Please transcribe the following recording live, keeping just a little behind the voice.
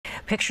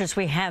Pictures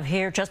we have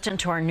here just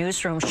into our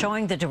newsroom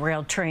showing the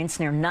derailed trains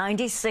near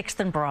 96th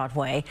and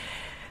Broadway.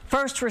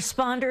 First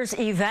responders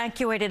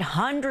evacuated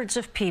hundreds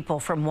of people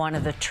from one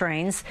of the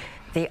trains.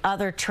 The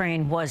other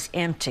train was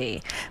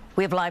empty.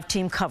 We have live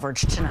team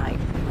coverage tonight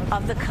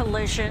of the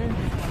collision,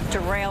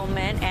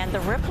 derailment, and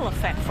the ripple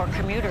effect for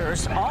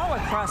commuters all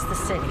across the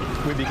city.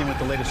 We begin with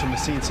the latest from the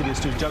scene.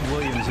 CBS 2's Doug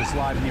Williams is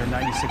live near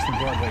 96th and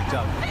Broadway.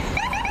 Doug.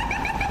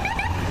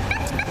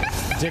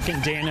 Dick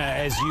and Dana,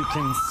 as you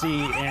can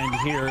see and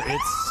hear,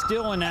 it's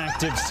still an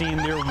active scene.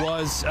 There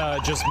was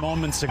just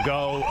moments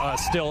ago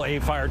still a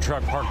fire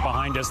truck parked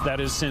behind us that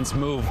has since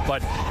moved,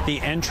 but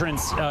the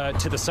entrance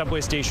to the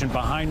subway station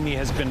behind me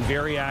has been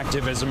very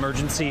active as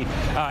emergency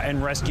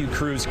and rescue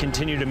crews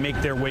continue to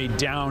make their way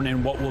down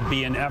in what will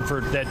be an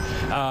effort that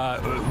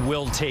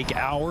will take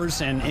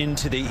hours and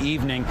into the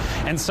evening.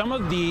 And some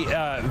of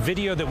the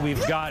video that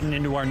we've gotten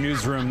into our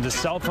newsroom, the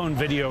cell phone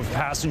video of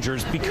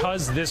passengers,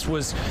 because this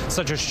was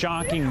such a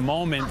shocking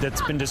moment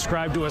that's been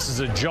described to us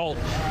as a jolt,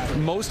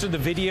 most of the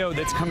video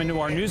that's come into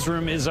our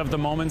newsroom is of the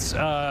moments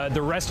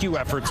the rescue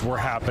efforts were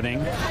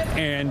happening.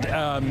 And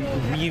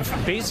we've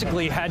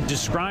basically had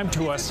described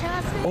to us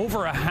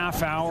over a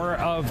half hour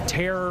of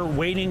terror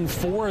waiting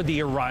for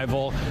the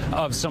arrival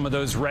of some of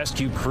those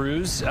rescue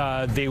crews.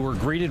 They were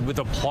greeted with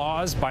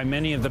applause by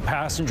many of the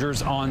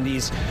passengers on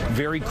these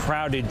very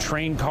crowded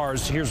train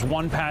cars. Here's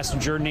one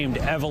passenger named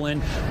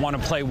Evelyn. Want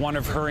to play one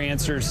of her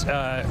answers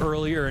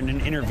earlier in an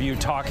interview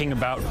talking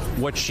about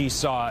what she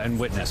saw and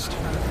witnessed.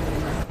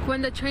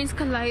 When the trains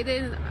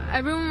collided,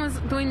 everyone was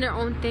doing their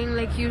own thing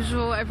like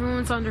usual. Everyone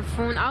was on their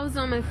phone. I was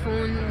on my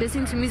phone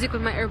listening to music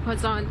with my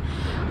AirPods on.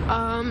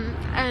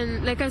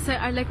 And like I said,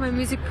 I like my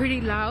music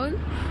pretty loud.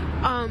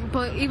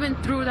 But even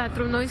through that,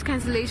 through noise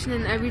cancellation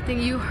and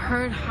everything, you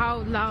heard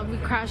how loud we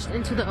crashed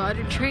into the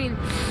other train.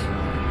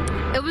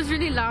 It was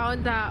really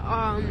loud that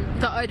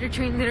the other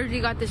train literally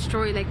got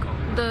destroyed. Like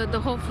the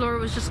whole floor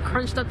was just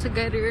crunched up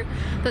together.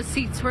 The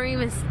seats they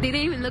didn't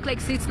even look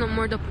like seats no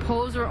more. The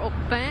poles were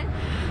open.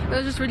 It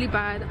was just really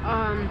bad.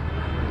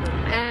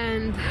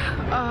 And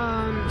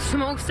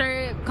smoke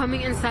started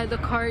coming inside the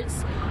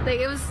carts. Like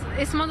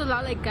it smelled a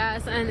lot like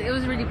gas, and it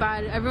was really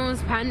bad. Everyone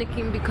was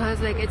panicking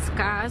because like it's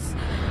gas.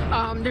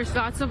 There's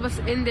lots of us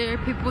in there.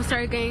 People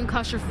started getting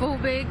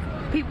claustrophobic.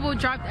 People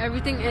dropped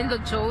everything in the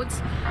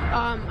jolts.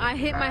 I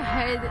hit my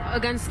head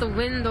against the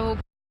window.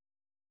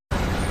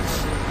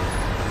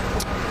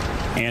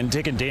 And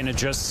Dick and Dana,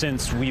 just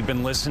since we've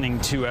been listening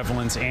to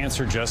Evelyn's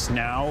answer just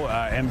now,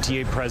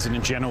 MTA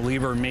President Janno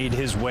Lieber made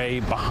his way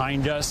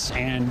behind us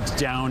and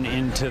down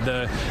into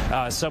the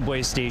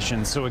subway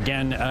station. So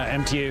again,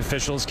 MTA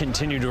officials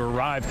continue to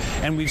arrive.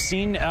 And we've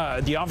seen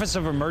the Office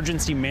of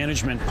Emergency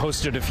Management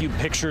posted a few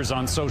pictures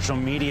on social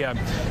media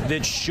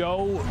that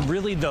show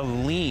really the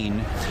lean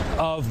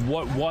of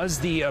what was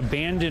the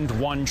abandoned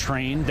one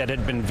train that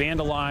had been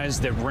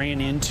vandalized, that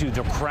ran into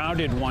the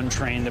crowded one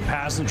train, the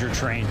passenger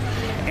train.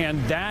 And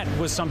that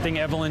was something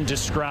Evelyn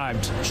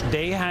described.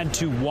 They had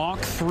to walk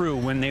through,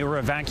 when they were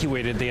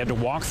evacuated, they had to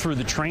walk through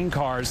the train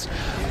cars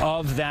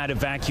of that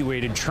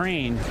evacuated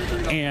train.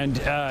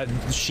 And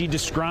she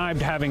described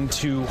having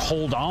to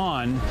hold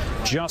on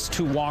just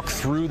to walk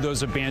through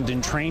those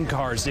abandoned train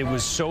cars. It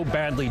was so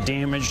badly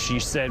damaged, she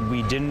said,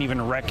 we didn't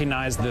even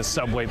recognize the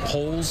subway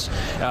poles.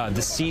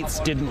 The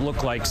seats didn't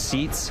look like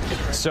seats.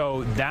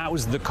 So that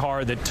was the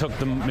car that took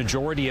the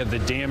majority of the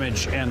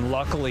damage. And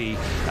luckily,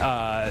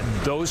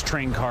 those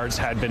train cars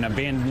had been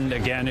abandoned.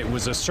 Again, it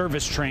was a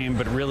service train,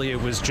 but really it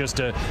was just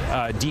a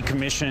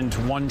decommissioned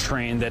one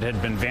train that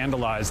had been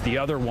vandalized. The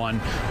other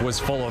one was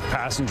full of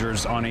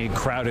passengers on a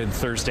crowded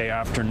Thursday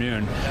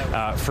afternoon.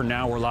 For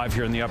now, we're live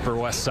here in the Upper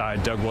West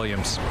Side. Doug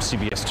Williams,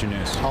 CBS 2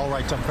 News. All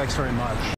right, Doug, thanks very much.